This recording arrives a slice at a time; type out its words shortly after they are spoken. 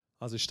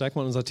Also ich steige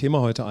mal in unser Thema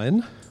heute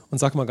ein und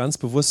sage mal ganz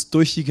bewusst,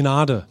 durch die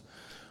Gnade,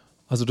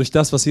 also durch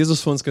das, was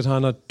Jesus für uns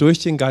getan hat, durch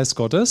den Geist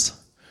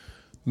Gottes,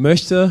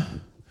 möchte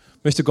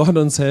Gott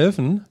uns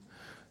helfen,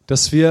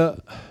 dass wir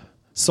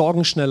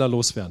Sorgen schneller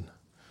loswerden.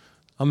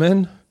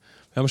 Amen.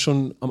 Wir haben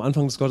schon am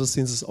Anfang des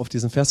Gottesdienstes auf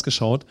diesen Vers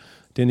geschaut,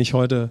 den ich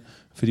heute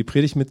für die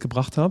Predigt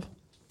mitgebracht habe.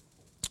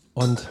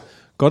 Und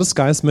Gottes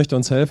Geist möchte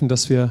uns helfen,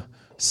 dass wir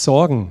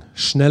Sorgen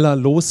schneller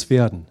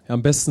loswerden. Ja,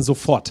 am besten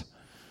sofort.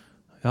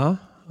 Ja,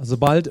 also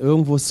sobald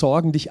irgendwo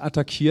Sorgen dich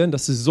attackieren,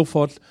 dass du sie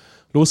sofort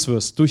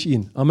loswirst durch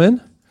ihn.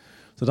 Amen.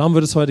 So, darum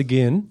wird es heute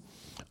gehen.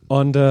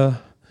 Und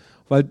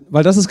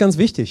weil das ist ganz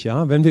wichtig,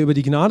 ja, wenn wir über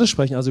die Gnade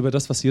sprechen, also über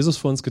das, was Jesus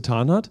für uns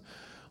getan hat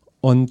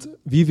und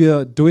wie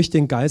wir durch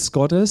den Geist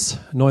Gottes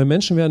neue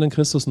Menschen werden in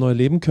Christus, neu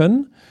leben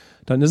können,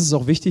 dann ist es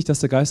auch wichtig, dass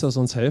der Geist aus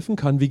uns helfen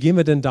kann. Wie gehen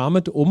wir denn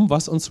damit um,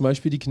 was uns zum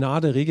Beispiel die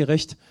Gnade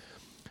regelrecht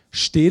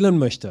stehlen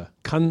möchte?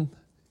 Kann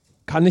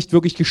nicht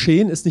wirklich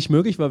geschehen, ist nicht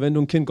möglich, weil wenn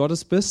du ein Kind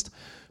Gottes bist,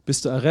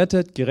 bist du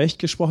errettet, gerecht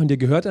gesprochen, dir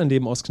gehört ein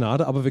Leben aus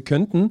Gnade, aber wir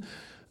könnten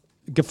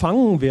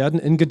gefangen werden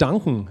in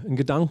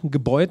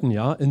Gedankengebäuden,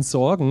 ja, in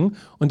Sorgen,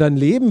 und dann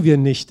leben wir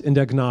nicht in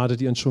der Gnade,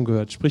 die uns schon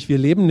gehört. Sprich, wir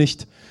leben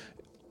nicht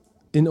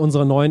in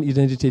unserer neuen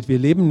Identität, wir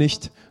leben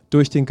nicht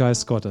durch den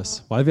Geist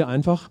Gottes, weil wir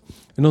einfach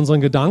in unseren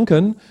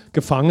Gedanken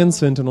gefangen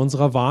sind, in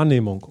unserer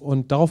Wahrnehmung.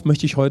 Und darauf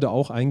möchte ich heute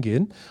auch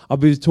eingehen.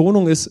 Aber die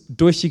Betonung ist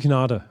durch die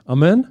Gnade.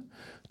 Amen.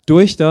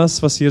 Durch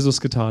das, was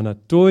Jesus getan hat,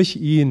 durch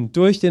ihn,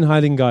 durch den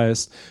Heiligen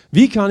Geist.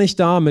 Wie kann ich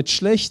da mit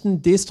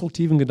schlechten,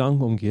 destruktiven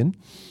Gedanken umgehen?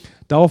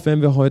 Darauf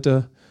werden wir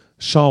heute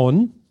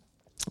schauen.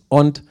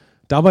 Und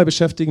dabei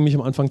beschäftigen mich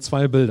am Anfang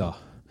zwei Bilder.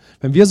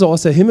 Wenn wir so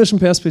aus der himmlischen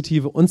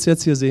Perspektive uns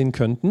jetzt hier sehen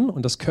könnten,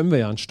 und das können wir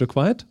ja ein Stück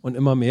weit und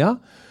immer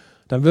mehr,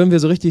 dann würden wir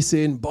so richtig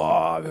sehen,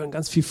 wir würden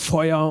ganz viel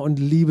Feuer und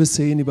Liebe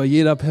sehen über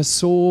jeder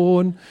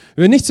Person.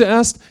 Wir würden nicht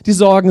zuerst die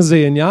Sorgen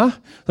sehen, ja,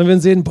 sondern wir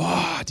würden sehen,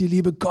 die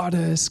Liebe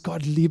Gottes,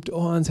 Gott liebt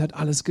uns, er hat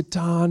alles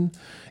getan,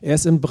 er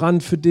ist im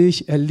Brand für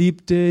dich, er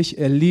liebt dich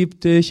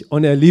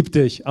und er liebt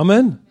dich.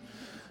 Amen.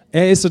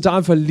 Er ist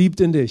total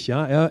verliebt in dich,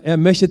 ja, er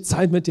möchte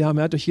Zeit mit dir haben,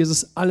 er hat durch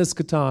Jesus alles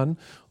getan,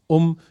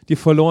 um die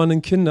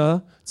verlorenen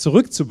Kinder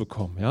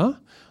zurückzubekommen, ja.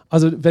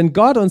 Also wenn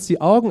Gott uns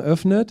die Augen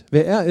öffnet,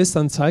 wer er ist,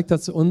 dann zeigt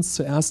er uns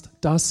zuerst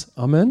das.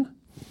 Amen.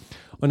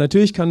 Und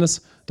natürlich kann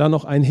es da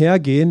noch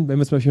einhergehen, wenn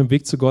wir zum Beispiel im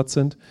Weg zu Gott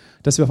sind,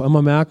 dass wir auf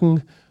einmal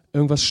merken,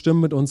 irgendwas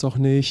stimmt mit uns auch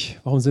nicht,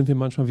 warum sind wir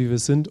manchmal, wie wir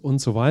sind und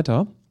so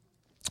weiter.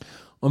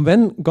 Und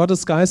wenn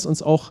Gottes Geist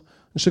uns auch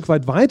ein Stück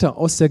weit weiter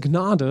aus der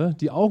Gnade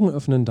die Augen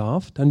öffnen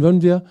darf, dann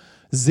würden wir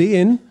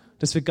sehen,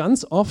 dass wir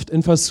ganz oft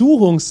in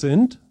Versuchung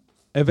sind,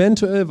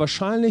 eventuell,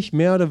 wahrscheinlich,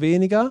 mehr oder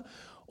weniger,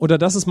 oder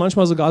dass es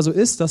manchmal sogar so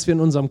ist, dass wir in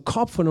unserem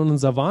Kopf und in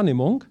unserer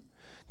Wahrnehmung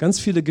ganz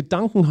viele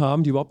Gedanken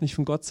haben, die überhaupt nicht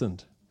von Gott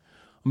sind.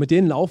 Und mit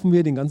denen laufen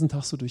wir den ganzen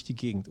Tag so durch die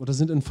Gegend oder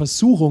sind in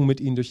Versuchung, mit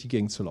ihnen durch die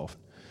Gegend zu laufen.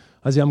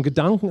 Also wir haben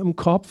Gedanken im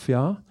Kopf,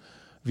 ja.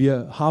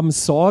 Wir haben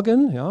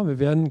Sorgen, ja. Wir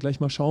werden gleich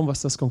mal schauen,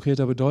 was das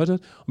konkreter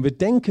bedeutet. Und wir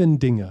denken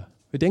Dinge.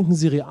 Wir denken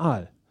sie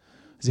real.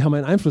 Sie haben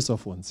einen Einfluss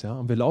auf uns, ja.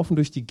 Und wir laufen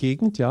durch die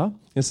Gegend, ja.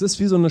 Es ist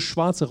wie so eine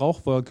schwarze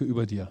Rauchwolke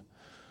über dir.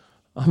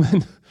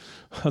 Amen.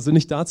 Also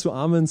nicht dazu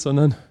Amen,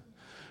 sondern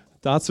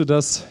dazu,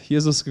 dass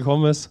Jesus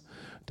gekommen ist,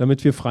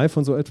 damit wir frei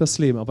von so etwas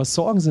leben. Aber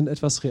Sorgen sind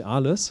etwas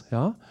Reales,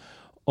 ja.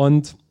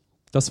 Und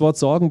das Wort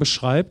Sorgen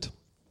beschreibt,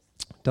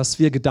 dass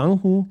wir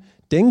Gedanken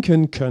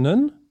denken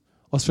können,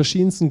 aus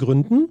verschiedensten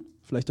Gründen,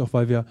 vielleicht auch,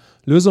 weil wir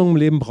Lösungen im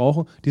Leben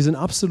brauchen, die sind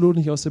absolut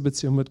nicht aus der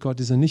Beziehung mit Gott,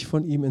 die sind nicht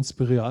von ihm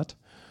inspiriert.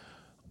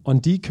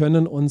 Und die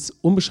können uns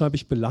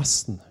unbeschreiblich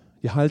belasten.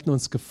 Die halten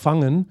uns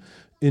gefangen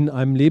in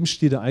einem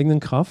Lebensstil der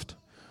eigenen Kraft.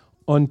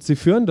 Und sie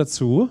führen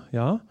dazu,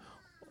 ja,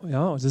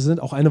 sie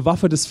sind auch eine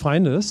Waffe des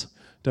Feindes,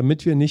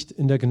 damit wir nicht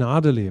in der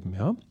Gnade leben.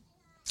 Ja?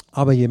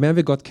 Aber je mehr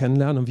wir Gott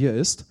kennenlernen und wie er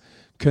ist,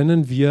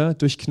 können wir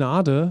durch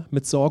Gnade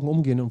mit Sorgen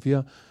umgehen. Und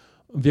wir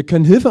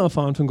können Hilfe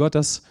erfahren von Gott,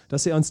 dass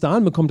er uns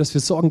dahin bekommt, dass wir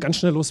Sorgen ganz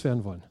schnell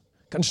loswerden wollen.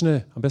 Ganz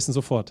schnell, am besten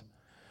sofort.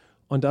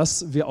 Und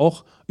dass wir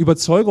auch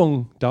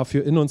Überzeugungen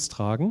dafür in uns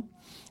tragen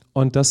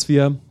und dass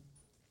wir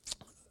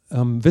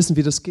wissen,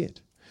 wie das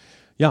geht.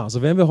 Ja,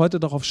 so werden wir heute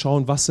darauf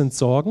schauen, was sind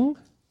Sorgen?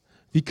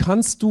 Wie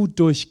kannst du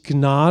durch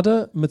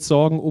Gnade mit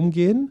Sorgen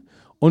umgehen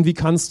und wie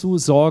kannst du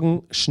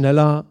Sorgen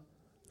schneller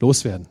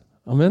loswerden?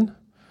 Amen.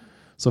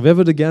 So, wer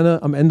würde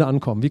gerne am Ende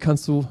ankommen? Wie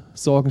kannst du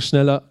Sorgen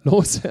schneller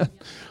loswerden?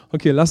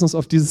 Okay, lass uns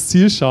auf dieses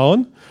Ziel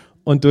schauen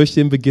und durch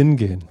den Beginn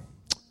gehen.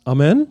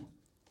 Amen.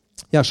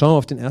 Ja, schauen wir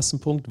auf den ersten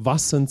Punkt.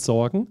 Was sind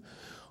Sorgen?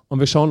 Und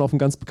wir schauen auf einen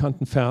ganz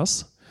bekannten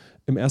Vers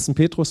im 1.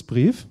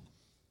 Petrusbrief.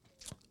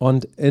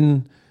 Und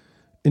in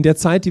der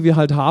Zeit, die wir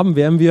halt haben,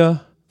 werden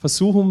wir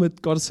versuchen,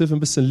 mit Gottes Hilfe ein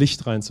bisschen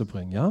Licht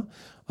reinzubringen. Ja?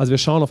 Also wir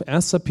schauen auf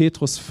 1.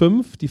 Petrus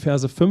 5, die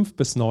Verse 5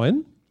 bis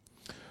 9.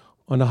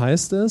 Und da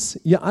heißt es,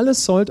 ihr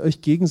alles sollt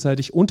euch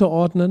gegenseitig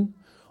unterordnen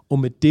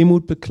und mit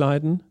Demut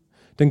bekleiden.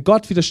 Denn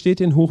Gott widersteht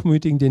den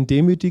Hochmütigen, den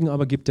Demütigen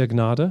aber gibt er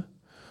Gnade.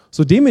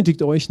 So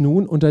demütigt euch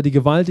nun unter die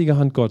gewaltige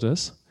Hand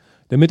Gottes,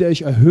 damit er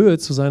euch erhöhe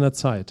zu seiner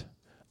Zeit.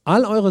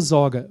 All eure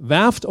Sorge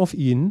werft auf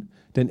ihn,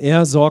 denn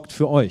er sorgt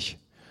für euch.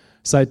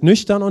 Seid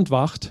nüchtern und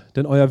wacht,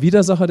 denn euer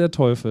Widersacher der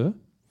Teufel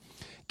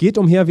geht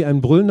umher wie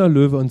ein brüllender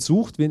Löwe und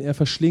sucht, wen er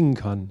verschlingen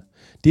kann.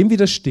 Dem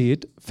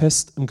widersteht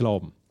fest im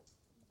Glauben.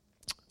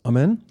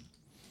 Amen.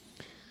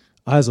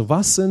 Also,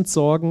 was sind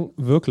Sorgen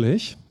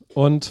wirklich?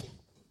 Und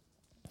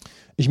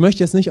ich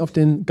möchte jetzt nicht auf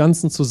den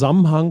ganzen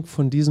Zusammenhang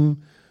von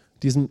diesem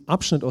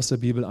Abschnitt aus der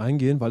Bibel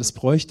eingehen, weil es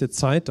bräuchte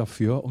Zeit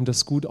dafür, um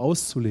das gut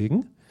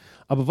auszulegen.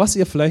 Aber was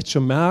ihr vielleicht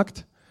schon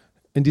merkt,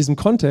 in diesem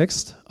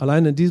Kontext,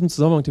 allein in diesem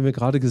Zusammenhang, den wir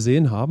gerade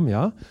gesehen haben,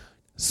 ja,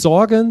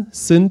 Sorgen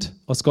sind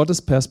aus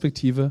Gottes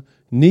Perspektive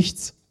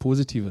nichts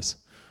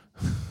Positives.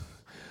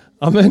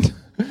 Amen.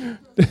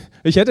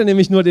 Ich hätte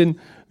nämlich wir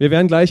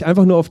werden gleich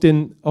einfach nur auf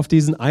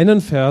diesen einen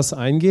Vers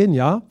eingehen,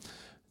 ja,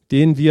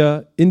 den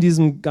wir in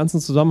diesem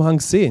ganzen Zusammenhang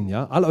sehen.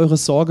 Ja. All eure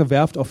Sorge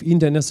werft auf ihn,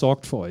 denn er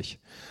sorgt für euch.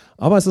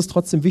 Aber es ist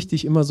trotzdem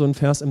wichtig, immer so einen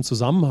Vers im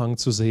Zusammenhang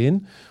zu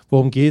sehen.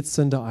 Worum geht es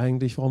denn da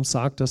eigentlich? Warum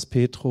sagt das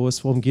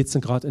Petrus? Worum geht es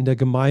denn gerade in der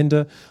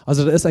Gemeinde?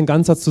 Also da ist ein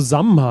ganzer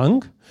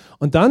Zusammenhang.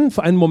 Und dann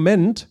für einen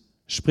Moment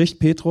spricht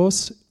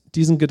Petrus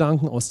diesen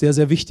Gedanken aus, der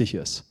sehr wichtig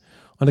ist.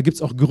 Und da gibt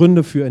es auch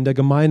Gründe für in der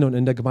Gemeinde und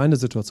in der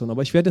Gemeindesituation.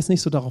 Aber ich werde jetzt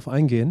nicht so darauf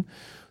eingehen,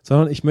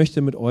 sondern ich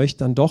möchte mit euch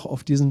dann doch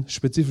auf diesen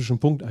spezifischen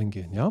Punkt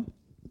eingehen. Ja?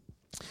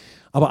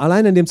 Aber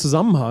allein in dem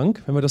Zusammenhang,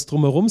 wenn wir das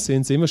drumherum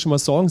sehen, sehen wir schon mal,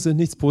 Sorgen sind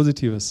nichts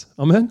Positives.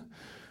 Amen?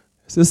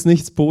 Es ist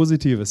nichts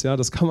Positives, ja,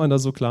 das kann man da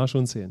so klar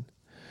schon sehen.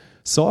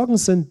 Sorgen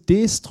sind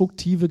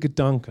destruktive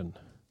Gedanken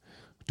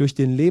durch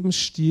den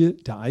Lebensstil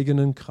der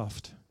eigenen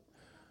Kraft.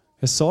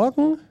 Ja,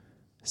 Sorgen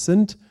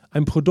sind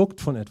ein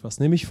Produkt von etwas,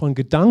 nämlich von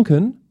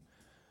Gedanken,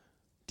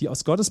 die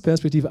aus Gottes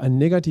Perspektive einen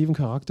negativen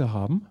Charakter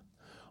haben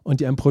und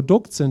die ein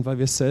Produkt sind, weil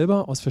wir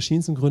selber aus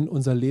verschiedensten Gründen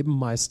unser Leben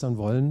meistern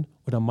wollen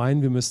oder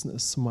meinen, wir müssten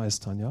es zu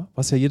meistern, ja?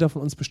 Was ja jeder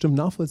von uns bestimmt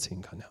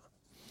nachvollziehen kann. Ja?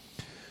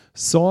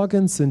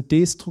 Sorgen sind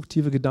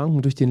destruktive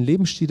Gedanken durch den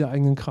Lebensstil der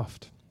eigenen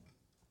Kraft.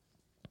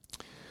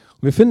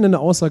 Und wir finden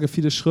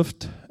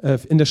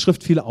in der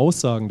Schrift viele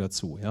Aussagen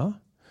dazu.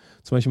 Ja?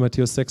 Zum Beispiel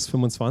Matthäus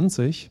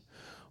 6,25,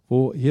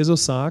 wo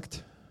Jesus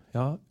sagt,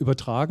 ja,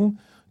 übertragen,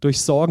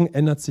 durch Sorgen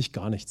ändert sich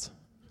gar nichts.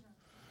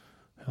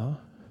 Ja?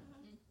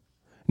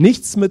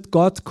 Nichts mit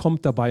Gott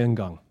kommt dabei in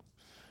Gang.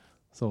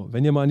 So,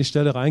 wenn ihr mal an die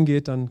Stelle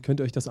reingeht, dann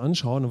könnt ihr euch das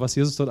anschauen. Und was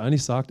Jesus dort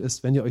eigentlich sagt,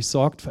 ist, wenn ihr euch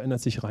sorgt,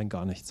 verändert sich rein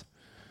gar nichts.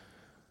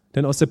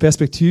 Denn aus der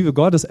Perspektive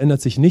Gottes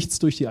ändert sich nichts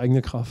durch die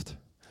eigene Kraft,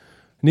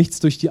 nichts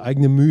durch die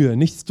eigene Mühe,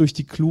 nichts durch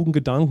die klugen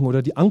Gedanken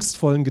oder die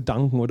angstvollen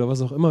Gedanken oder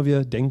was auch immer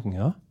wir denken.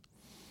 Ja?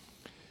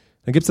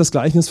 Dann gibt es das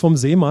Gleichnis vom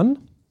Seemann,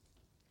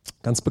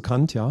 ganz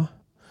bekannt, ja.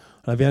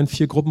 Da werden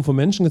 4 Gruppen von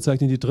Menschen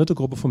gezeigt und die dritte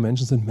Gruppe von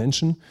Menschen sind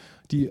Menschen,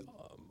 die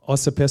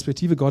aus der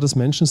Perspektive Gottes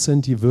Menschen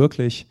sind, die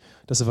wirklich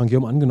das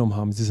Evangelium angenommen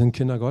haben. Sie sind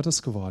Kinder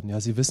Gottes geworden. Ja?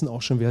 Sie wissen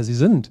auch schon, wer sie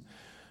sind.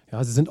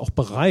 Ja, sie sind auch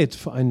bereit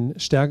für einen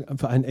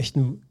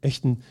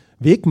echten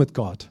Weg mit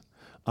Gott.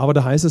 Aber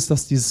da heißt es,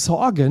 dass die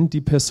Sorgen die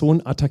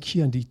Person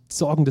attackieren, die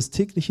Sorgen des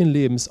täglichen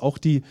Lebens, auch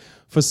die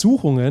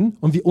Versuchungen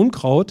und wie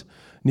Unkraut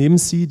nehmen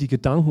sie die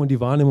Gedanken und die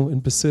Wahrnehmung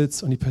in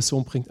Besitz und die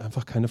Person bringt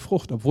einfach keine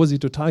Frucht, obwohl sie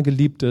total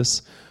geliebt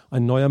ist,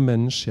 ein neuer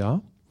Mensch.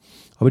 Ja.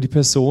 Aber die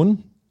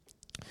Person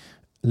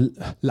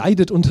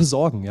leidet unter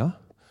Sorgen, ja.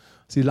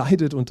 Sie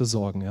leidet unter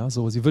Sorgen, ja.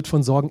 So, sie wird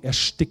von Sorgen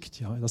erstickt,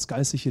 ja. Das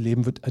geistliche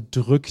Leben wird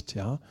erdrückt,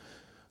 ja.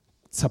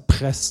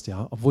 Zerpresst,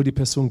 ja, obwohl die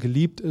Person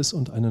geliebt ist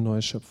und eine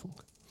neue Schöpfung.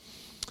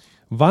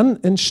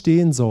 Wann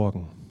entstehen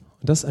Sorgen?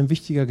 Und das ist ein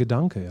wichtiger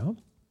Gedanke, ja.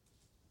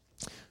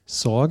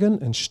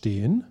 Sorgen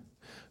entstehen,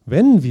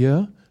 wenn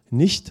wir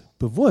nicht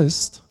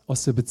bewusst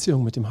aus der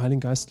Beziehung mit dem Heiligen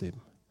Geist leben.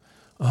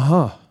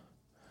 Aha,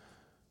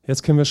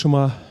 jetzt können wir schon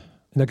mal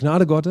in der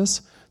Gnade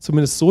Gottes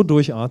zumindest so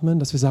durchatmen,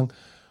 dass wir sagen,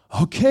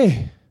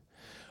 okay,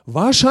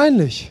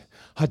 wahrscheinlich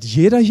hat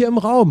jeder hier im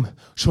Raum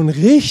schon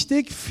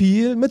richtig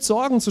viel mit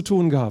Sorgen zu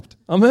tun gehabt.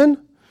 Amen?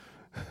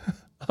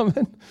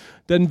 Amen.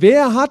 Denn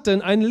wer hat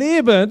denn ein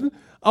Leben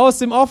aus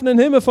dem offenen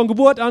Himmel von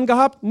Geburt an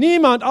gehabt?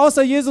 Niemand,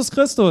 außer Jesus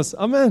Christus.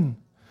 Amen.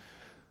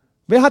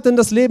 Wer hat denn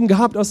das Leben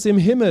gehabt aus dem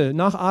Himmel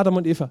nach Adam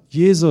und Eva?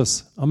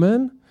 Jesus.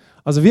 Amen.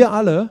 Also wir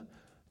alle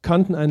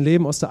kannten ein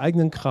Leben aus der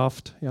eigenen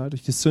Kraft, ja,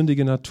 durch die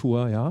sündige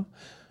Natur. Ja.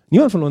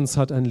 Niemand von uns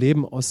hat ein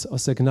Leben aus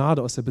der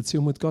Gnade, aus der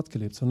Beziehung mit Gott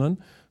gelebt, sondern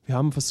wir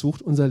haben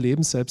versucht, unser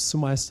Leben selbst zu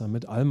meistern,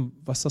 mit allem,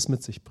 was das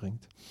mit sich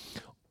bringt.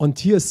 Und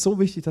hier ist so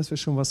wichtig, dass wir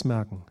schon was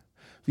merken.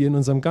 Wie in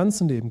unserem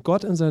ganzen Leben,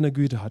 Gott in seiner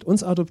Güte hat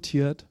uns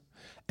adoptiert,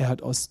 er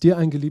hat aus dir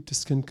ein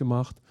geliebtes Kind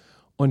gemacht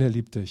und er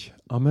liebt dich.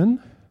 Amen.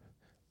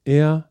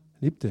 Er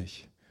liebt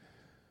dich.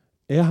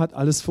 Er hat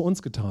alles für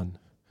uns getan.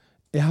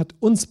 Er hat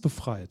uns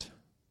befreit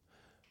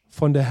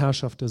von der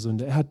Herrschaft der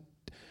Sünde. Er hat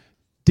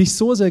dich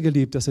so sehr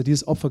geliebt, dass er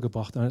dieses Opfer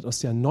gebracht hat. Er hat aus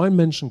dir einen neuen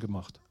Menschen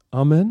gemacht.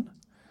 Amen.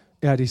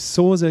 Er hat dich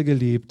so sehr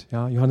geliebt.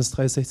 Ja, Johannes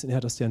 3,16, er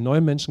hat aus dir einen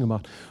neuen Menschen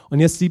gemacht. Und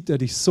jetzt liebt er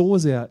dich so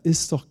sehr,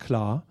 ist doch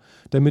klar,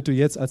 damit du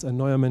jetzt als ein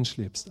neuer Mensch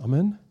lebst.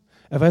 Amen.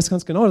 Er weiß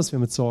ganz genau, dass wir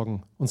mit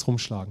Sorgen uns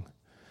rumschlagen.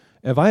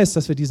 Er weiß,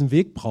 dass wir diesen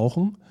Weg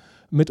brauchen,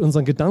 mit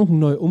unseren Gedanken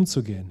neu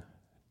umzugehen.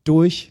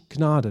 Durch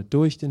Gnade,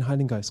 durch den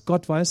Heiligen Geist.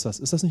 Gott weiß das.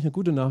 Ist das nicht eine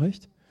gute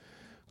Nachricht?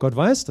 Gott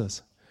weiß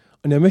das.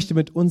 Und er möchte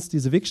mit uns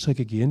diese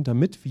Wegstrecke gehen,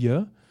 damit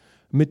wir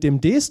mit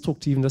dem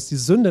Destruktiven, das die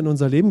Sünde in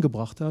unser Leben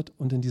gebracht hat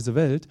und in diese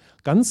Welt,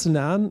 ganz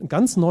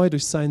neu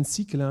durch seinen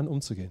Sieg lernen,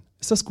 umzugehen.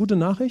 Ist das gute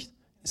Nachricht?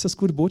 Ist das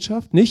gute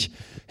Botschaft? Nicht,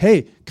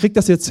 hey, krieg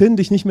das jetzt hin,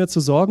 dich nicht mehr zu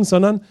sorgen,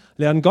 sondern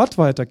lern Gott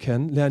weiter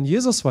kennen, lern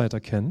Jesus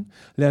weiter kennen,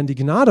 lern die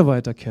Gnade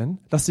weiter kennen,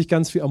 lass dich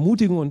ganz viel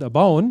ermutigen und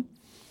erbauen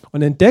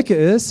und entdecke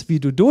es, wie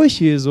du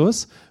durch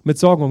Jesus mit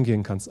Sorgen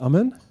umgehen kannst.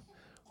 Amen?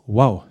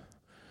 Wow.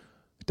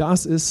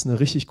 Das ist eine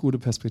richtig gute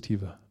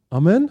Perspektive.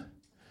 Amen?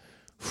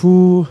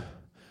 Puh.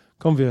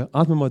 Komm, wir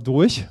atmen mal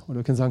durch. Oder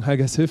wir können sagen,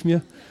 Heiliger Geist, hilf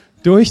mir,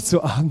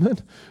 durchzuatmen.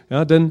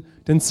 Ja, denn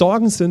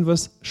Sorgen sind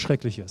was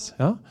Schreckliches.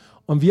 Ja?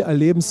 Und wir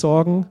erleben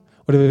Sorgen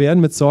oder wir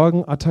werden mit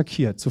Sorgen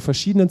attackiert. Zu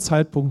verschiedenen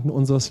Zeitpunkten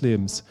unseres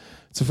Lebens,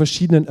 zu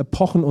verschiedenen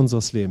Epochen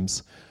unseres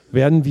Lebens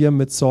werden wir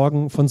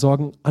von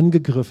Sorgen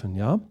angegriffen.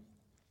 Ja?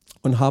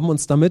 Und haben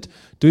uns damit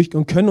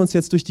und können uns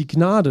jetzt durch die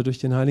Gnade, durch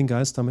den Heiligen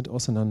Geist damit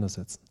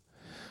auseinandersetzen.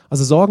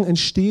 Also Sorgen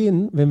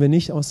entstehen, wenn wir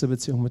nicht aus der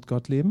Beziehung mit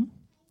Gott leben.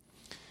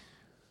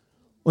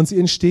 Und sie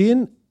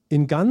entstehen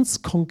in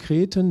ganz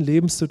konkreten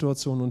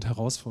Lebenssituationen und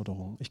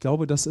Herausforderungen. Ich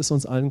glaube, das ist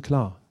uns allen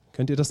klar.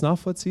 Könnt ihr das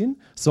nachvollziehen?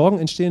 Sorgen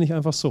entstehen nicht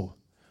einfach so.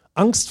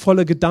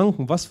 Angstvolle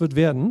Gedanken, was wird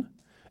werden,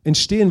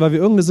 entstehen, weil wir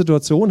irgendeine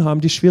Situation haben,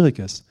 die schwierig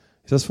ist.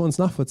 Ist das für uns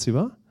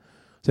nachvollziehbar?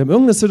 Wir haben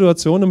irgendeine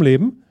Situation im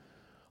Leben.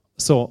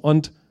 So,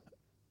 und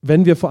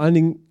wenn wir vor allen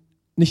Dingen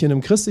nicht in einem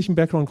christlichen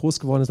Background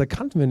groß geworden sind, da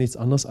kannten wir nichts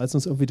anderes, als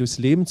uns irgendwie durchs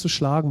Leben zu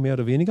schlagen, mehr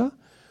oder weniger.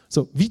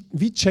 So,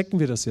 wie checken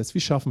wir das jetzt? Wie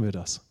schaffen wir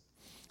das?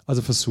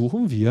 Also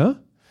versuchen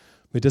wir,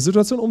 mit der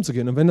Situation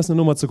umzugehen. Und wenn das eine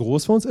Nummer zu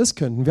groß für uns ist,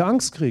 könnten wir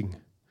Angst kriegen.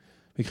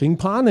 Wir kriegen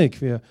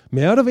Panik,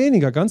 mehr oder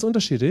weniger, ganz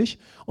unterschiedlich.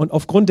 Und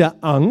aufgrund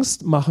der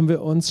Angst machen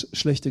wir uns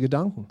schlechte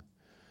Gedanken.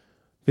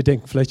 Wir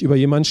denken vielleicht über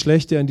jemanden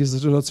schlecht, der in dieser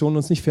Situation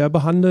uns nicht fair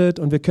behandelt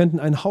und wir könnten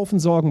einen Haufen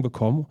Sorgen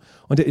bekommen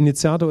und der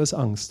Initiator ist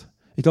Angst.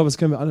 Ich glaube, das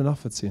können wir alle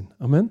nachvollziehen.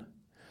 Amen.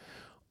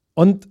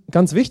 Und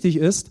ganz wichtig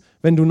ist,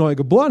 wenn du neu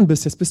geboren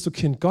bist, jetzt bist du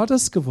Kind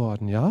Gottes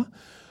geworden, ja?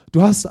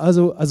 Du hast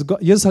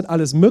Jesus hat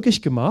alles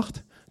möglich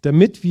gemacht,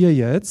 damit wir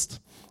jetzt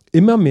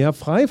immer mehr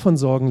frei von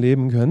Sorgen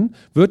leben können,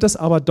 wird das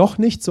aber doch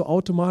nicht so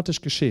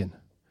automatisch geschehen.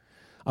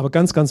 Aber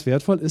ganz, ganz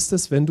wertvoll ist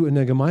es, wenn du in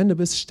der Gemeinde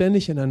bist,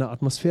 ständig in einer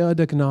Atmosphäre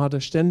der Gnade,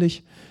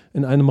 ständig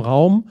in einem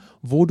Raum,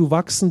 wo du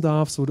wachsen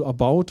darfst, wo du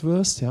erbaut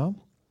wirst, ja?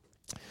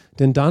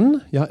 Denn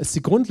dann, ja, ist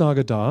die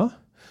Grundlage da,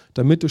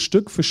 damit du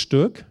Stück für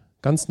Stück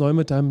ganz neu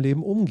mit deinem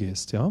Leben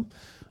umgehst, ja?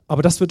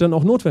 Aber das wird dann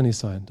auch notwendig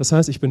sein. Das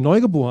heißt, ich bin neu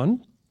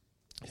geboren,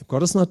 ich habe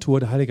Gottes Natur,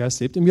 der Heilige Geist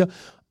lebt in mir,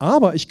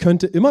 aber ich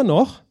könnte immer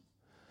noch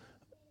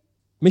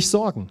mich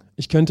sorgen.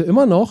 Ich könnte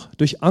immer noch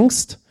durch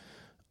Angst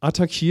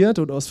attackiert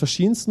oder aus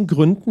verschiedensten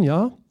Gründen,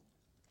 ja,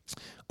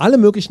 alle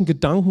möglichen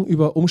Gedanken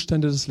über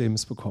Umstände des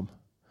Lebens bekommen.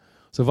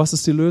 So, was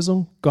ist die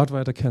Lösung? Gott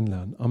weiter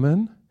kennenlernen.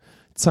 Amen.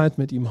 Zeit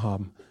mit ihm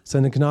haben,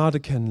 seine Gnade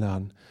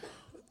kennenlernen,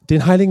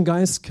 den Heiligen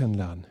Geist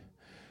kennenlernen,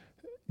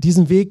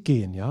 diesen Weg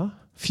gehen, ja,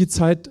 viel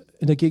Zeit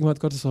in der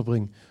Gegenwart Gottes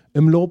verbringen,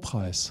 im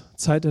Lobpreis,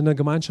 Zeit in der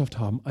Gemeinschaft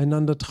haben,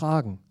 einander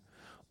tragen,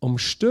 um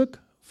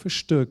Stück für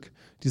Stück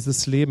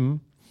dieses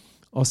Leben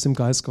aus dem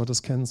Geist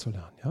Gottes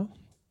kennenzulernen. Ja?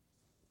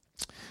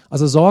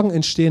 Also Sorgen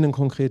entstehen in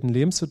konkreten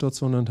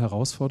Lebenssituationen und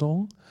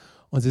Herausforderungen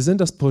und sie sind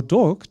das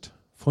Produkt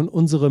von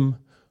unserem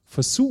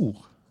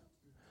Versuch,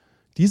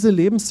 diese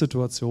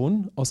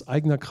Lebenssituation aus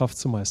eigener Kraft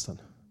zu meistern.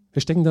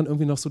 Wir stecken dann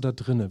irgendwie noch so da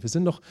drinnen. Wir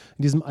sind noch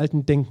in diesem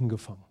alten Denken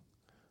gefangen.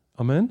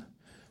 Amen?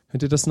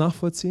 Könnt ihr das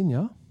nachvollziehen?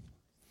 Ja?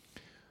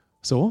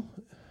 So,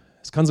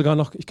 ich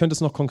könnte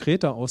es noch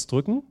konkreter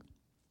ausdrücken.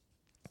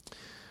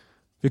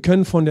 Wir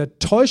können von der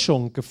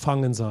Täuschung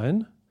gefangen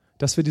sein,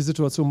 dass wir die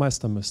Situation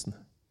meistern müssten.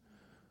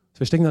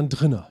 Wir stecken dann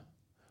drinnen.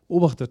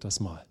 Beobachtet das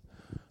mal.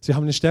 Wir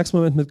haben den stärksten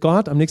Moment mit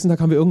Gott, am nächsten Tag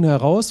haben wir irgendeine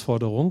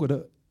Herausforderung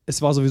oder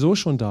es war sowieso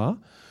schon da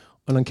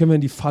und dann können wir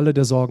in die Falle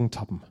der Sorgen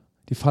tappen,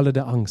 die Falle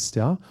der Angst,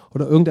 ja,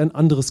 oder irgendein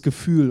anderes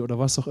Gefühl oder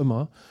was auch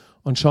immer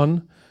und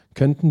schon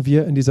könnten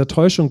wir in dieser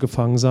Täuschung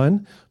gefangen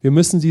sein. Wir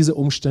müssen diese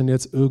Umstände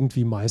jetzt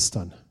irgendwie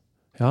meistern.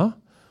 Ja?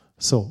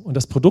 So, und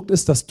das Produkt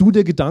ist, dass du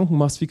dir Gedanken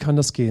machst, wie kann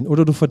das gehen?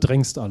 Oder du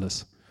verdrängst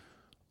alles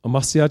und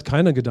machst dir halt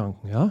keine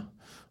Gedanken. Ja?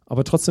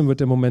 Aber trotzdem wird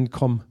der Moment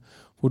kommen,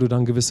 wo du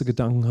dann gewisse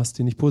Gedanken hast,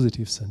 die nicht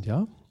positiv sind.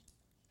 Ja?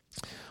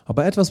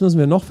 Aber etwas müssen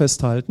wir noch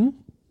festhalten.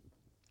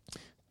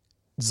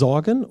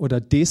 Sorgen oder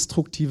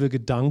destruktive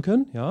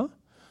Gedanken, ja,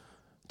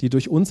 die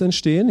durch uns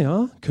entstehen,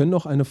 ja, können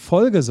auch eine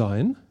Folge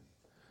sein,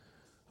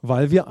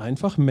 weil wir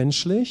einfach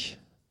menschlich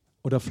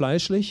oder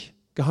fleischlich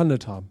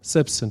gehandelt haben,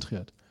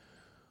 selbstzentriert.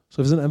 So,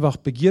 wir sind einfach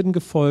Begierden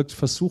gefolgt,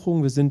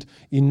 Versuchungen, wir sind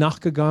ihnen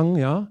nachgegangen,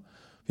 ja.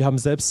 Wir haben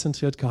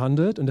selbstzentriert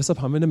gehandelt und deshalb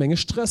haben wir eine Menge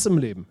Stress im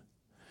Leben.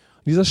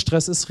 Und dieser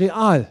Stress ist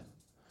real.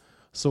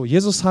 So,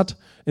 Jesus hat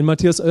in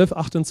Matthäus 11,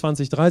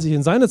 28, 30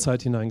 in seine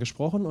Zeit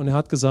hineingesprochen und er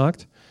hat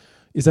gesagt,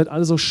 ihr seid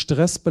alle so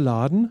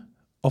stressbeladen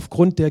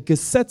aufgrund der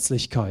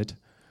Gesetzlichkeit,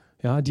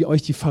 ja, die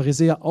euch die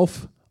Pharisäer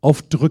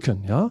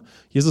aufdrücken. Ja?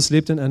 Jesus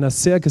lebt in einer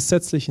sehr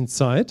gesetzlichen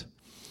Zeit,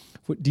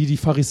 die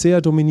Pharisäer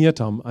dominiert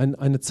haben.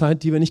 Eine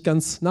Zeit, die wir nicht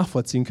ganz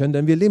nachvollziehen können,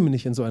 denn wir leben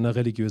nicht in so einer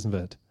religiösen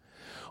Welt.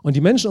 Und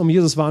die Menschen um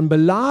Jesus waren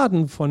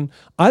beladen von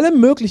allen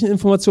möglichen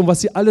Informationen,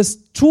 was sie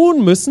alles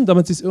tun müssen,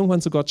 damit sie es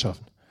irgendwann zu Gott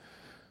schaffen.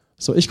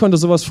 So, ich konnte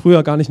sowas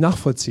früher gar nicht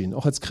nachvollziehen.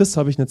 Auch als Christ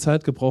habe ich eine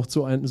Zeit gebraucht,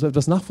 so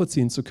etwas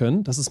nachvollziehen zu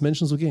können, dass es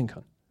Menschen so gehen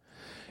kann.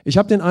 Ich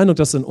habe den Eindruck,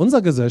 dass in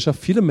unserer Gesellschaft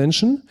viele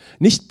Menschen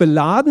nicht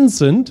beladen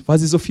sind, weil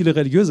sie so viele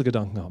religiöse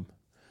Gedanken haben.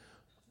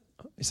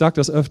 Ich sage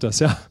das öfters,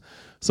 ja.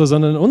 So,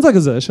 sondern in unserer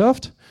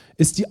Gesellschaft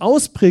ist die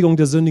Ausprägung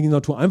der sündigen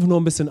Natur einfach nur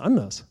ein bisschen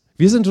anders.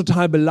 Wir sind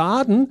total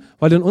beladen,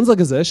 weil in unserer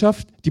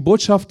Gesellschaft die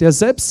Botschaft der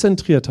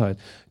Selbstzentriertheit,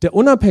 der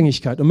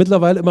Unabhängigkeit und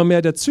mittlerweile immer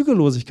mehr der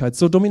Zügellosigkeit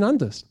so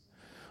dominant ist.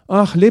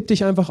 Ach, leb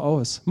dich einfach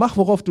aus. Mach,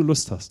 worauf du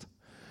Lust hast.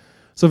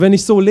 So, wenn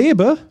ich so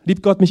lebe,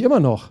 liebt Gott mich immer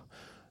noch.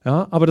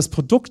 Ja, aber das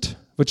Produkt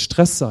wird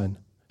Stress sein,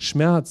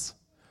 Schmerz,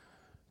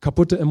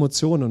 kaputte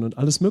Emotionen und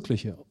alles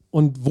Mögliche.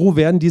 Und wo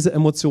werden diese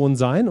Emotionen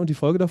sein und die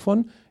Folge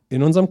davon?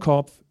 In unserem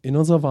Kopf, in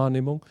unserer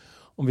Wahrnehmung.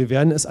 Und wir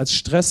werden es als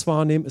Stress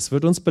wahrnehmen, es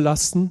wird uns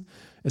belasten,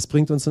 es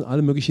bringt uns in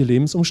alle möglichen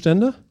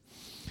Lebensumstände.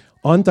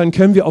 Und dann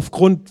können wir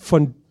aufgrund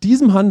von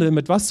diesem Handeln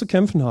mit was zu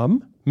kämpfen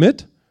haben?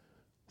 Mit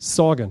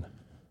Sorgen.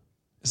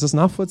 Ist das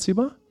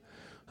nachvollziehbar?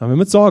 Dann haben wir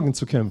mit Sorgen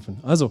zu kämpfen.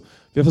 Also,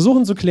 wir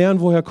versuchen zu klären,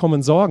 woher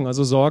kommen Sorgen.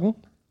 Also Sorgen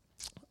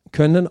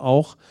können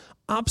auch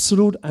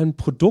absolut ein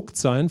Produkt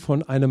sein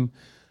von einem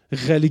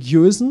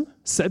religiösen,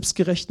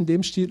 selbstgerechten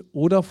Lebensstil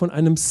oder von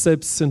einem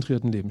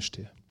selbstzentrierten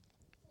Lebensstil.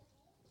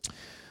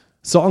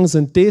 Sorgen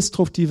sind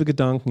destruktive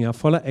Gedanken, ja,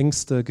 voller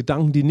Ängste,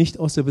 Gedanken, die nicht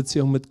aus der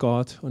Beziehung mit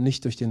Gott und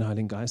nicht durch den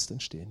Heiligen Geist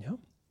entstehen. Ja?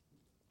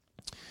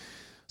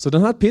 So,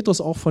 dann hat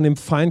Petrus auch von dem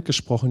Feind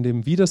gesprochen,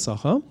 dem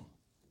Widersacher.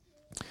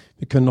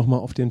 Wir können nochmal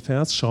auf den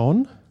Vers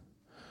schauen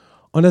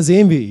und da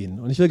sehen wir ihn.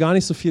 Und ich will gar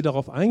nicht so viel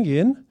darauf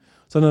eingehen,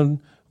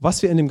 sondern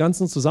was wir in dem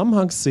ganzen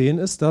Zusammenhang sehen,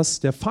 ist, dass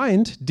der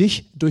Feind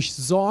dich durch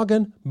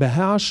Sorgen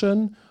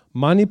beherrschen,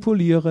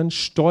 manipulieren,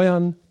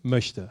 steuern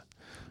möchte,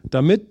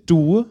 damit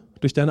du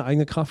durch deine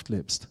eigene Kraft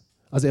lebst.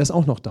 Also er ist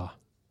auch noch da.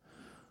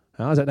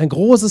 Ja, also er hat ein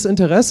großes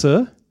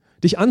Interesse,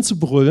 dich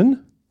anzubrüllen,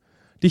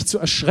 dich zu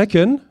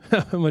erschrecken,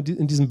 wenn wir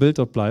in diesem Bild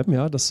dort bleiben,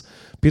 ja, das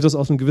Petrus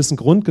aus einem gewissen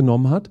Grund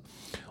genommen hat.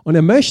 Und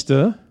er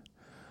möchte,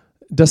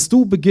 dass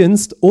du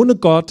beginnst, ohne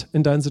Gott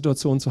in deinen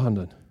Situationen zu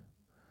handeln.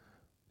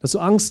 Dass du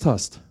Angst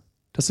hast,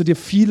 dass du dir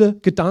viele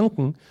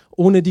Gedanken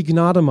ohne die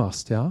Gnade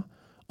machst, ja,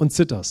 und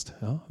zitterst,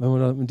 ja, wenn wir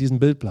da in diesem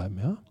Bild bleiben,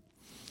 ja.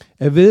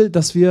 Er will,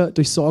 dass wir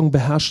durch Sorgen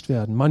beherrscht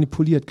werden,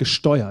 manipuliert,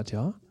 gesteuert,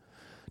 ja,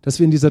 dass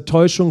wir in dieser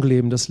Täuschung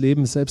leben, das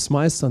Leben selbst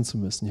meistern zu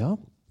müssen, ja.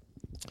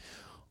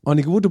 Und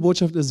die gute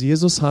Botschaft ist,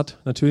 Jesus hat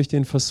natürlich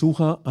den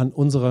Versucher an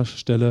unserer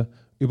Stelle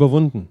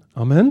überwunden.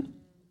 Amen.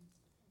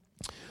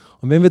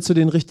 Und wenn wir zu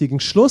den richtigen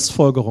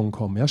Schlussfolgerungen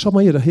kommen, ja, schau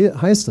mal hier, da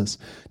heißt es,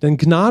 denn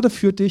Gnade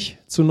führt dich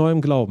zu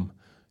neuem Glauben.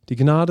 Die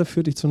Gnade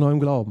führt dich zu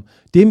neuem Glauben.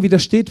 Dem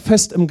widersteht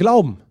fest im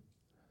Glauben.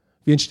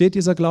 Wie entsteht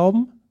dieser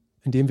Glauben?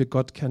 Indem wir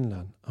Gott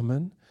kennenlernen.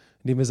 Amen.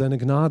 Indem wir seine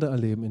Gnade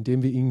erleben,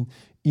 indem wir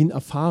ihn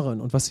erfahren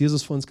und was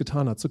Jesus für uns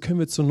getan hat. So können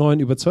wir zu neuen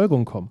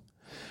Überzeugungen kommen.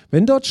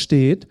 Wenn dort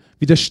steht,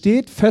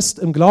 widersteht fest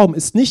im Glauben,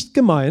 ist nicht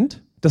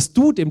gemeint, dass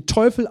du dem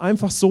Teufel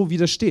einfach so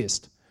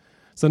widerstehst,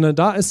 sondern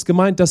da ist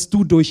gemeint, dass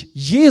du durch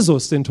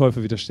Jesus den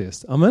Teufel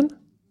widerstehst. Amen.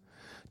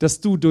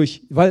 Dass du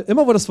weil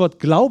immer wo das Wort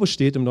Glaube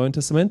steht im Neuen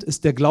Testament,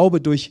 ist der Glaube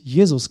durch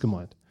Jesus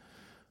gemeint.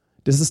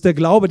 Das ist der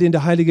Glaube, den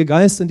der Heilige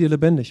Geist in dir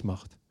lebendig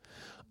macht.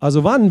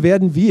 Also wann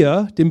werden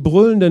wir dem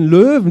brüllenden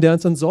Löwen, der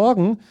uns in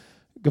Sorgen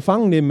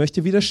gefangen nehmen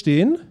möchte,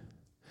 widerstehen?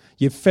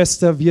 Je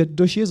fester wir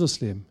durch Jesus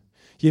leben.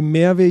 Je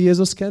mehr wir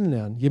Jesus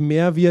kennenlernen, je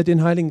mehr wir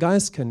den Heiligen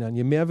Geist kennenlernen,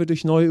 je mehr wir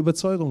durch neue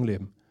Überzeugungen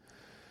leben,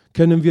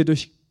 können wir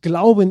durch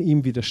Glauben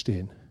ihm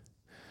widerstehen.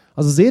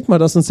 Also seht mal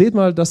das und seht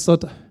mal, dass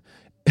dort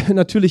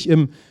natürlich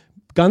im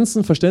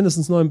ganzen Verständnis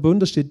des neuen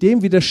Bundes steht,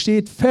 dem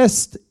widersteht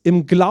fest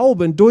im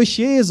Glauben durch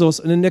Jesus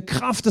und in der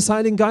Kraft des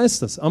Heiligen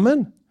Geistes.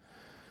 Amen.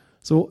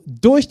 So,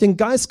 durch den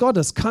Geist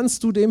Gottes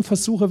kannst du dem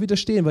Versucher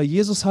widerstehen, weil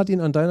Jesus hat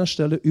ihn an deiner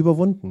Stelle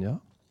überwunden, ja.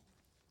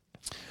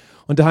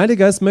 Und der Heilige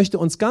Geist möchte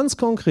uns ganz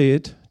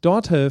konkret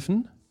dort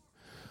helfen,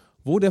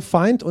 wo der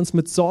Feind uns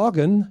mit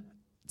Sorgen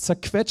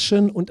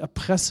zerquetschen und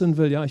erpressen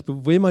will. Ja, ich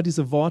bewege mal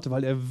diese Worte,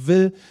 weil er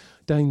will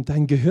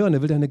dein Gehirn,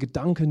 er will deine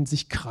Gedanken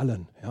sich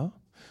krallen, ja.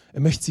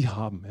 Er möchte sie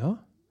haben, ja.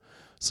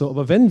 So,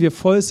 aber wenn wir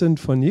voll sind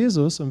von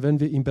Jesus und wenn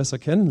wir ihn besser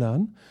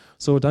kennenlernen,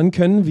 so, dann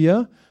können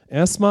wir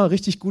erstmal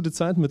richtig gute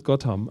Zeit mit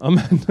Gott haben.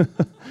 Amen.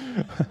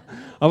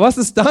 Aber was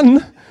ist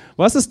dann,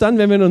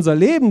 wenn wir in unser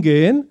Leben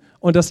gehen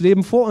und das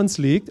Leben vor uns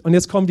liegt und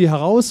jetzt kommt die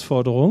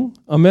Herausforderung?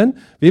 Amen.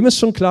 Wem ist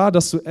schon klar,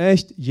 dass du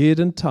echt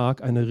jeden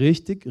Tag eine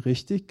richtig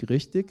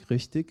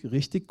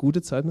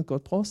gute Zeit mit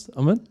Gott brauchst?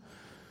 Amen.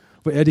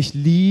 Wo er dich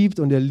liebt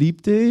und er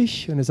liebt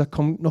dich und er sagt,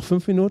 komm, noch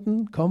 5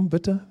 Minuten, komm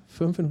bitte,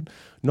 5 Minuten,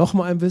 noch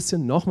mal ein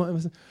bisschen.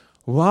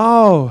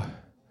 Wow,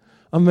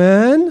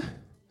 Amen.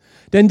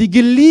 Denn die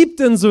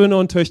geliebten Söhne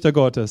und Töchter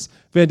Gottes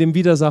werden dem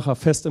Widersacher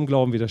fest im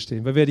Glauben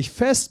widerstehen. Weil wer dich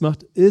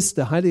festmacht, ist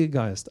der Heilige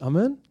Geist.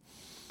 Amen.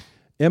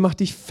 Er macht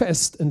dich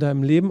fest in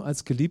deinem Leben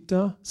als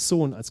geliebter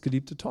Sohn, als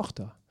geliebte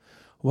Tochter.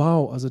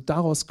 Wow, also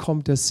daraus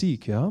kommt der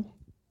Sieg, ja.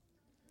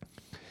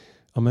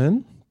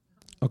 Amen.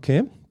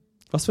 Okay.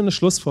 Was für eine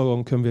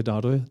Schlussfolgerung können wir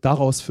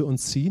daraus für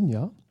uns ziehen?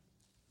 Ja?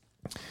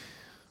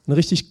 Eine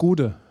richtig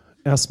gute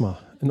erstmal.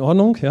 In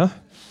Ordnung? Ja?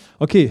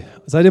 Okay,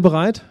 seid ihr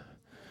bereit?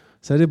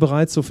 Seid ihr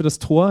bereit so für das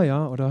Tor,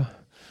 ja, oder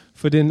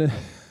für den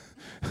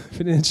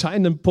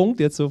entscheidenden Punkt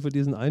jetzt so für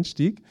diesen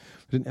Einstieg,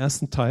 für den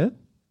ersten Teil?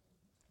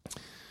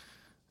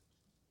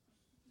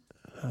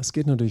 Es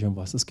geht natürlich um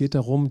was. Es geht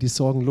darum, die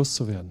Sorgen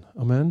loszuwerden.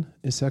 Amen.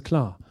 Ist ja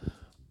klar.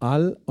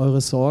 All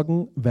eure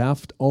Sorgen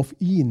werft auf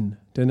ihn,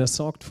 denn er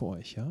sorgt für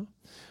euch. Ja?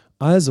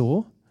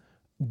 Also,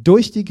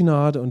 durch die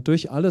Gnade und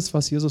durch alles,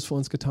 was Jesus für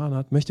uns getan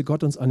hat, möchte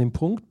Gott uns an den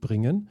Punkt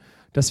bringen,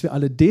 dass wir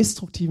alle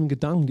destruktiven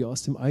Gedanken, die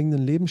aus dem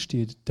eigenen Leben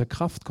stehen, der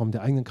Kraft kommen,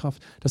 der eigenen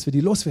Kraft, dass wir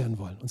die loswerden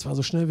wollen. Und zwar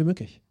so schnell wie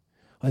möglich.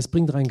 Weil es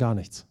bringt rein gar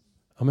nichts.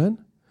 Amen.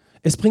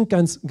 Es bringt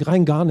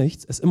rein gar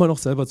nichts, es immer noch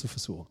selber zu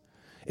versuchen.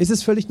 Es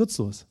ist völlig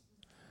nutzlos.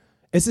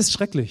 Es ist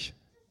schrecklich.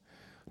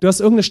 Du hast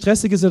irgendeine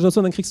stressige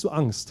Situation, dann kriegst du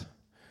Angst.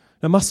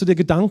 Dann machst du dir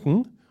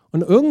Gedanken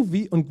und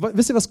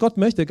wisst ihr, was Gott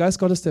möchte? Der Geist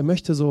Gottes, der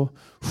möchte so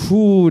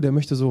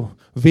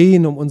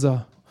wehen um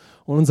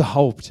unser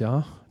Haupt.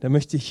 Ja? Der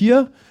möchte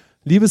hier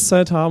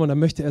Liebeszeit haben und dann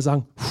möchte er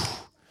sagen,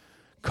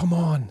 come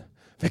on,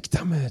 weg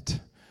damit.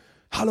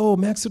 Hallo,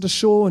 merkst du das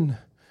schon?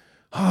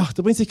 Ach,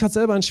 du bringst dich gerade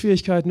selber in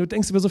Schwierigkeiten, du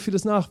denkst über so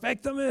vieles nach,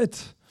 weg damit.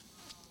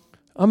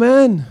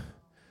 Amen.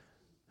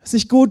 Das ist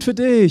nicht gut für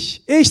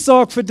dich. Ich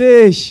sorge für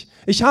dich.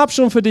 Ich habe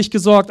schon für dich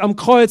gesorgt am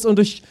Kreuz und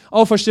durch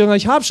Auferstehung.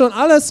 Ich habe schon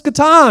alles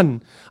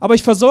getan. Aber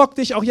ich versorge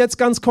dich auch jetzt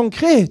ganz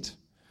konkret.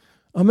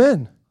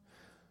 Amen.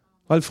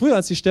 Weil früher,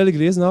 als ich die Stelle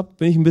gelesen habe,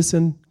 bin ich ein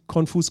bisschen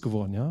konfus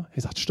geworden. Ja?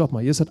 Ich sagte, stopp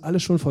mal, Jesus hat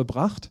alles schon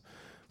vollbracht.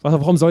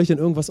 Warum soll ich denn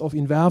irgendwas auf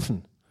ihn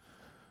werfen?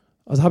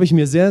 Also habe ich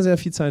mir sehr, sehr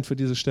viel Zeit für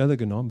diese Stelle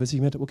genommen, bis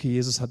ich merkte, okay,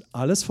 Jesus hat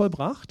alles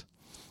vollbracht.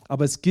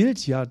 Aber es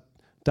geht ja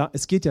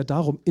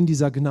darum, in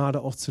dieser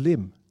Gnade auch zu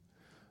leben.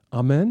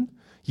 Amen.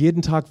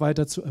 Jeden Tag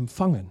weiter zu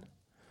empfangen.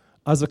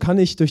 Also kann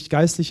ich durch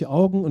geistliche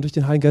Augen und durch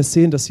den Heiligen Geist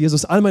sehen, dass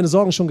Jesus all meine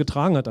Sorgen schon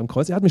getragen hat am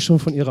Kreuz. Er hat mich schon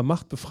von ihrer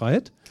Macht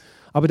befreit.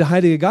 Aber der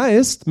Heilige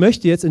Geist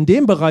möchte jetzt in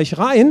den Bereich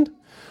rein,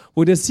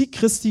 wo der Sieg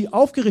Christi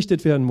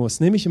aufgerichtet werden muss,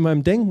 nämlich in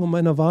meinem Denken und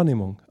meiner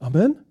Wahrnehmung.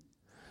 Amen.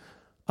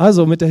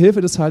 Also mit der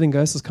Hilfe des Heiligen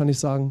Geistes kann ich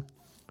sagen,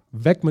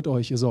 weg mit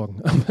euch, ihr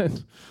Sorgen.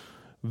 Amen.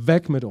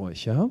 Weg mit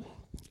euch, ja.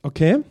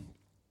 Okay.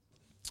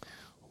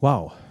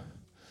 Wow.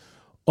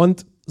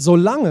 Und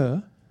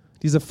solange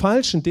diese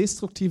falschen,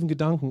 destruktiven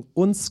Gedanken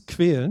uns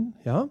quälen,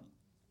 ja.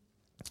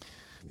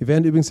 Wir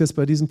werden übrigens jetzt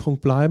bei diesem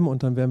Punkt bleiben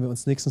und dann werden wir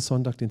uns nächsten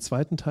Sonntag den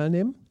zweiten Teil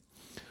nehmen.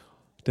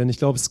 Denn ich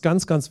glaube, es ist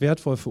ganz, ganz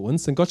wertvoll für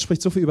uns, denn Gott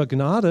spricht so viel über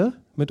Gnade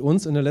mit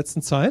uns in der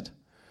letzten Zeit.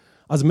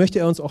 Also möchte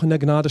er uns auch in der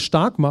Gnade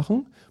stark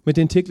machen, mit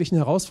den täglichen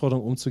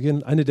Herausforderungen umzugehen.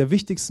 Und eine der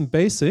wichtigsten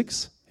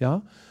Basics,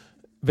 ja,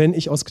 wenn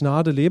ich aus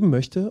Gnade leben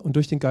möchte und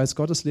durch den Geist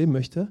Gottes leben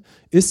möchte,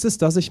 ist es,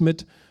 dass ich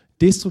mit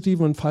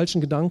destruktiven und falschen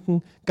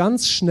Gedanken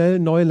ganz schnell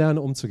neu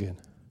lerne umzugehen.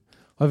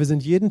 Weil wir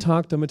sind jeden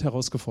Tag damit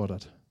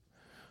herausgefordert.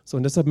 So,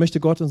 und deshalb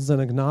möchte Gott uns in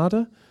seiner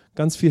Gnade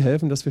ganz viel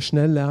helfen, dass wir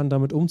schnell lernen,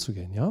 damit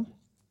umzugehen. Ja?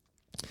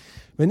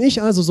 Wenn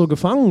ich also so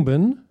gefangen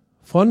bin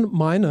von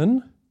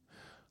meinen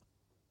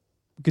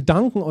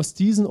Gedanken aus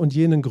diesen und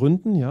jenen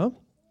Gründen, ja,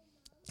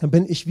 dann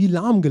bin ich wie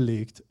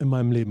lahmgelegt in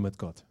meinem Leben mit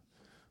Gott.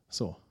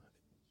 So.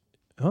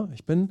 Ja,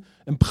 ich bin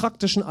im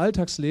praktischen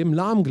Alltagsleben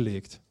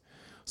lahmgelegt.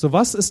 So,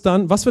 was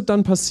wird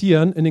dann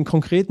passieren in den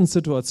konkreten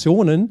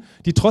Situationen,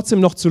 die trotzdem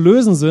noch zu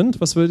lösen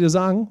sind? Was würdet ihr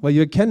sagen? Weil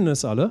wir kennen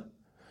es alle.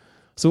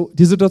 So,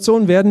 die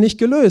Situationen werden nicht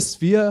gelöst.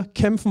 Wir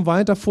kämpfen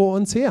weiter vor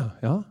uns her.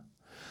 Ja?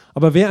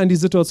 Aber wer in die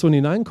Situation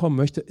hineinkommen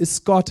möchte,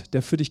 ist Gott,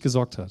 der für dich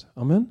gesorgt hat.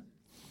 Amen.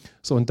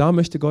 So, und da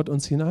möchte Gott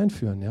uns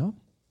hineinführen. Ja?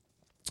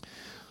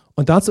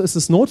 Und dazu ist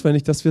es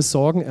notwendig, dass wir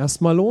Sorgen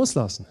erstmal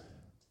loslassen.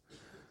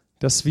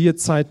 Dass wir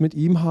Zeit mit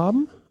ihm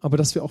haben, aber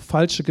dass wir auch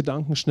falsche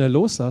Gedanken schnell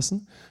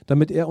loslassen,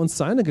 damit er uns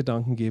seine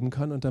Gedanken geben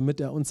kann und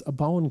damit er uns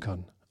erbauen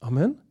kann.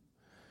 Amen.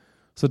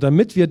 So,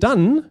 damit wir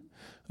dann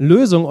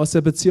Lösungen aus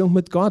der Beziehung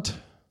mit Gott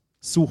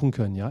suchen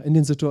können, ja, in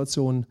den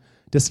Situationen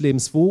des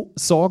Lebens, wo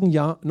Sorgen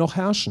ja noch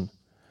herrschen.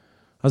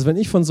 Also wenn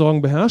ich von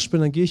Sorgen beherrscht bin,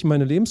 dann gehe ich in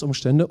meine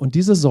Lebensumstände und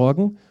diese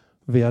Sorgen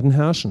werden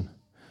herrschen.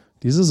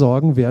 Diese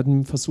Sorgen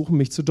werden versuchen,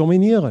 mich zu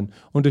dominieren.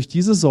 Und durch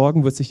diese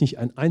Sorgen wird sich nicht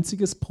ein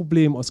einziges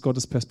Problem aus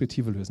Gottes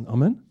Perspektive lösen.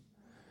 Amen.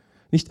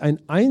 Nicht ein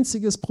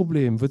einziges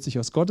Problem wird sich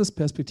aus Gottes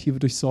Perspektive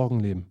durch Sorgen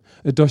lösen.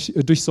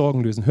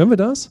 Hören wir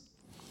das?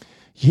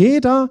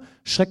 Jeder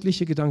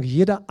schreckliche Gedanke,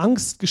 jeder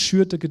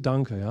angstgeschürte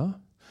Gedanke, ja,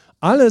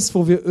 alles,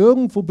 wo wir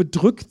irgendwo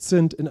bedrückt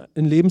sind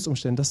in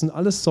Lebensumständen, das sind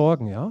alles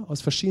Sorgen, ja,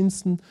 aus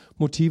verschiedensten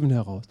Motiven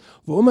heraus.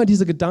 Wo immer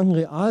diese Gedanken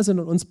real sind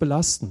und uns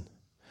belasten,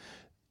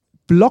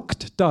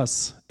 blockt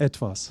das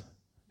etwas.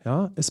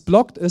 Ja? Es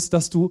blockt es,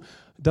 dass du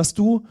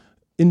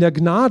in der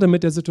Gnade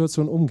mit der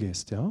Situation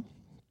umgehst, ja.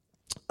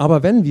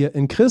 Aber wenn wir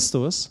in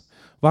Christus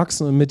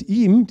wachsen und mit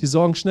ihm die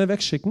Sorgen schnell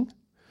wegschicken,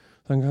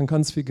 dann kann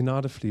ganz viel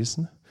Gnade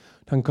fließen.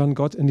 Dann kann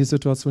Gott in die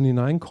Situation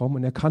hineinkommen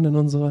und er kann in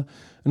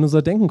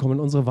unser Denken kommen, in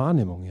unsere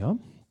Wahrnehmung. Ja?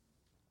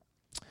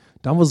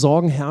 Da, wo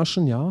Sorgen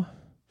herrschen, ja,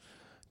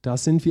 da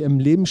sind wir im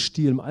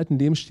alten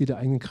Lebensstil der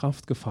eigenen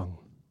Kraft gefangen.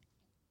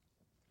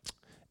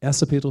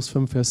 1. Petrus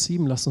 5, Vers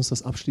 7, lasst uns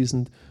das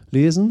abschließend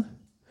lesen.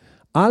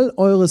 All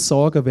eure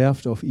Sorge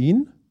werft auf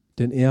ihn,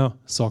 denn er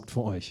sorgt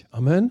für euch.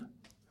 Amen.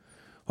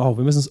 Wow,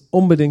 wir müssen es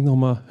unbedingt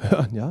nochmal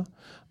hören, ja?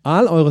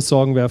 All eure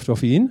Sorgen werft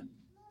auf ihn,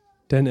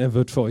 denn er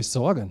wird für euch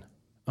sorgen.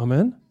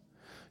 Amen.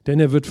 Denn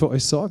er wird für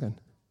euch sorgen.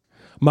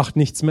 Macht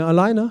nichts mehr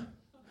alleine.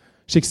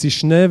 Schick sie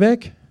schnell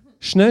weg.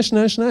 Schnell,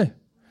 schnell, schnell.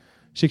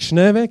 Schick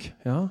schnell weg,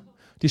 ja,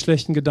 die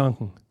schlechten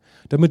Gedanken,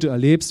 damit du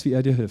erlebst, wie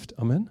er dir hilft.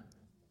 Amen.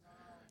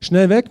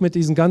 Schnell weg mit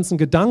diesen ganzen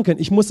Gedanken.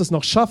 Ich muss es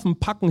noch schaffen,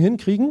 packen,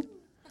 hinkriegen.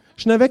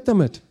 Schnell weg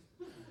damit.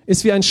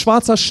 Ist wie ein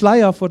schwarzer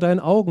Schleier vor deinen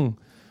Augen.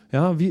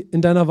 Ja, wie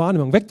in deiner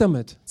Wahrnehmung. Weg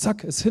damit.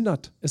 Zack, es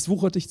hindert. Es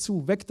wuchert dich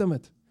zu. Weg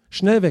damit.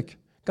 Schnell weg.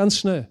 Ganz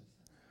schnell.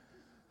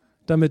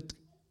 Damit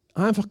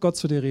einfach Gott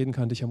zu dir reden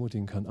kann, dich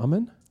ermutigen kann.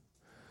 Amen.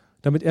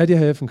 Damit er dir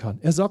helfen kann.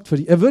 Er sorgt für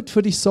dich. Er wird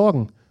für dich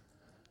sorgen.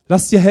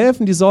 Lass dir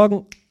helfen, die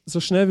Sorgen so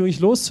schnell wie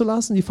möglich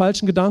loszulassen, die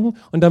falschen Gedanken.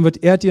 Und dann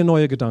wird er dir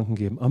neue Gedanken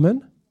geben.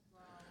 Amen.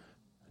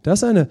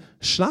 Das ist eine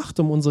Schlacht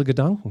um unsere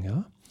Gedanken.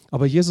 Ja?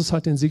 Aber Jesus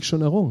hat den Sieg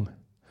schon errungen.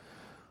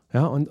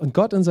 Ja? Und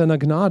Gott in seiner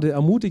Gnade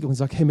ermutigt und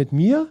sagt, hey, mit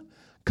mir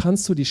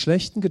kannst du die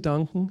schlechten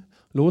Gedanken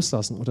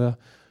loslassen oder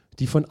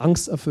die von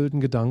Angst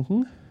erfüllten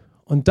Gedanken.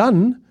 Und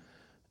dann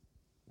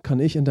kann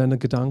ich in deine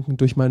Gedanken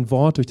durch mein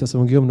Wort, durch das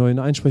Evangelium neu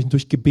hineinsprechen,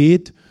 durch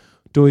Gebet,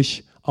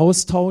 durch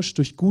Austausch,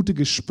 durch gute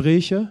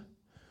Gespräche,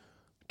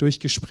 durch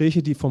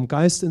Gespräche, die vom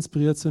Geist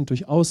inspiriert sind,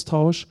 durch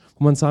Austausch,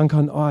 wo man sagen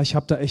kann, oh, ich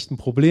habe da echt ein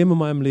Problem in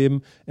meinem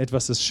Leben,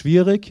 etwas ist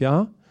schwierig,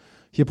 ja,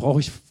 hier brauche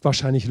ich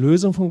wahrscheinlich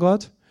Lösung von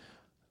Gott.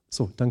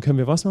 So, dann können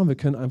wir was machen? Wir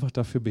können einfach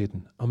dafür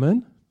beten.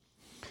 Amen.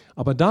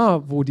 Aber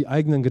da, wo die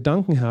eigenen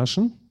Gedanken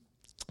herrschen,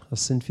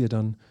 das sind wir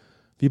dann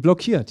wie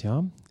blockiert,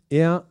 ja.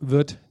 Er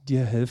wird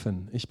dir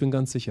helfen. Ich bin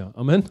ganz sicher.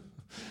 Amen.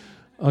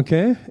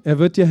 Okay, er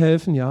wird dir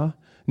helfen, ja.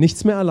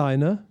 Nichts mehr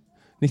alleine,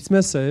 nichts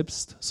mehr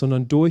selbst,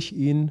 sondern durch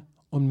ihn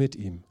und mit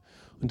ihm.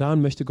 Und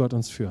daran möchte Gott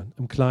uns führen,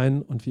 im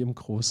Kleinen und wie im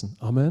Großen.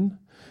 Amen.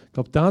 Ich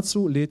glaube,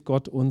 dazu lädt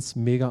Gott uns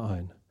mega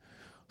ein.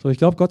 So, ich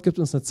glaube, Gott gibt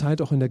uns eine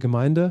Zeit auch in der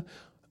Gemeinde,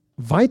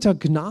 weiter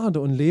Gnade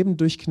und Leben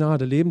durch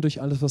Gnade, Leben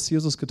durch alles, was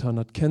Jesus getan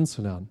hat,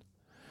 kennenzulernen.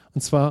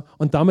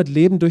 Und damit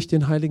Leben durch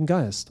den Heiligen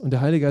Geist. Und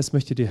der Heilige Geist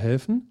möchte dir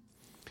helfen,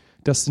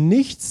 dass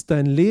nichts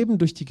dein Leben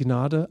durch die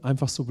Gnade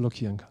einfach so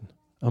blockieren kann.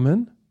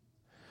 Amen.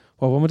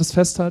 Wow, wollen wir das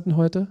festhalten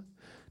heute?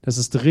 Das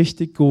ist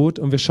richtig gut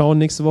und wir schauen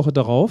nächste Woche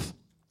darauf.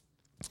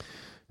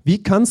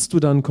 Wie kannst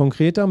du dann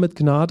konkreter mit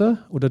Gnade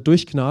oder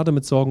durch Gnade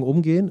mit Sorgen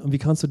umgehen und wie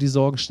kannst du die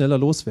Sorgen schneller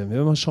loswerden? Wir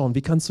werden mal schauen,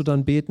 wie kannst du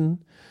dann beten?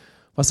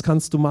 Was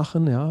kannst du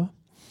machen? Ja?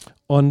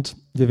 Und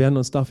wir werden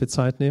uns dafür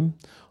Zeit nehmen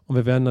und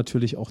wir werden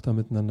natürlich auch da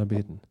miteinander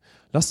beten.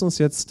 Lasst uns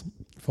jetzt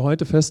für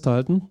heute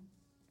festhalten,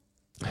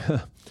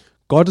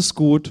 Gott ist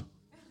gut,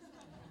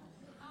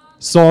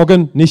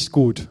 Sorgen nicht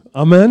gut.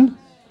 Amen.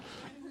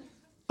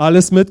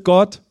 Alles mit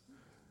Gott,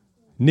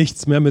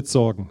 nichts mehr mit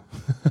Sorgen.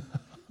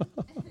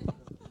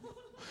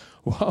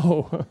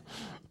 Wow.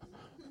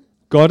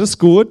 Gott ist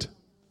gut,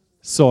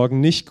 Sorgen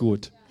nicht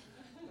gut.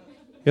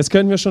 Jetzt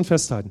können wir schon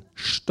festhalten.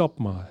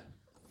 Stopp mal.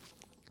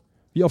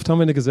 Wie oft haben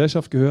wir in der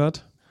Gesellschaft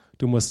gehört,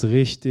 du musst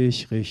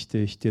richtig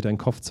dir deinen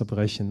Kopf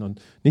zerbrechen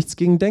und nichts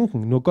gegen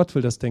Denken, nur Gott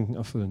will das Denken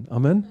erfüllen.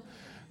 Amen.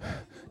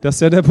 Das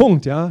ist ja der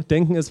Punkt, ja.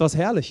 Denken ist was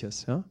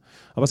Herrliches, ja.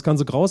 Aber es kann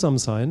so grausam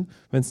sein,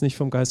 wenn es nicht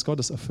vom Geist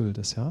Gottes erfüllt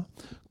ist, ja.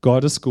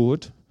 Gott ist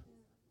gut,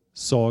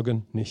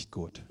 Sorgen nicht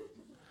gut.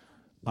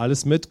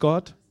 Alles mit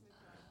Gott,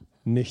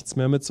 nichts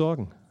mehr mit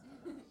Sorgen.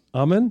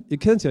 Amen. Ihr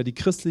kennt ja die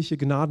christliche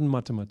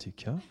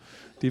Gnadenmathematik, ja,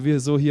 die wir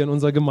so hier in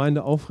unserer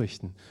Gemeinde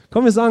aufrichten.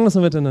 Komm, wir sagen das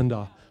mal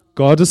miteinander.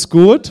 Gott ist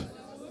gut,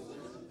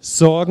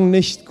 Sorgen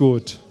nicht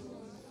gut.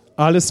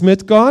 Alles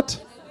mit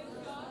Gott,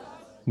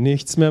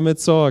 nichts mehr mit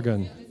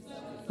Sorgen.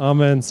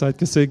 Amen. Seid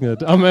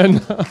gesegnet. Amen.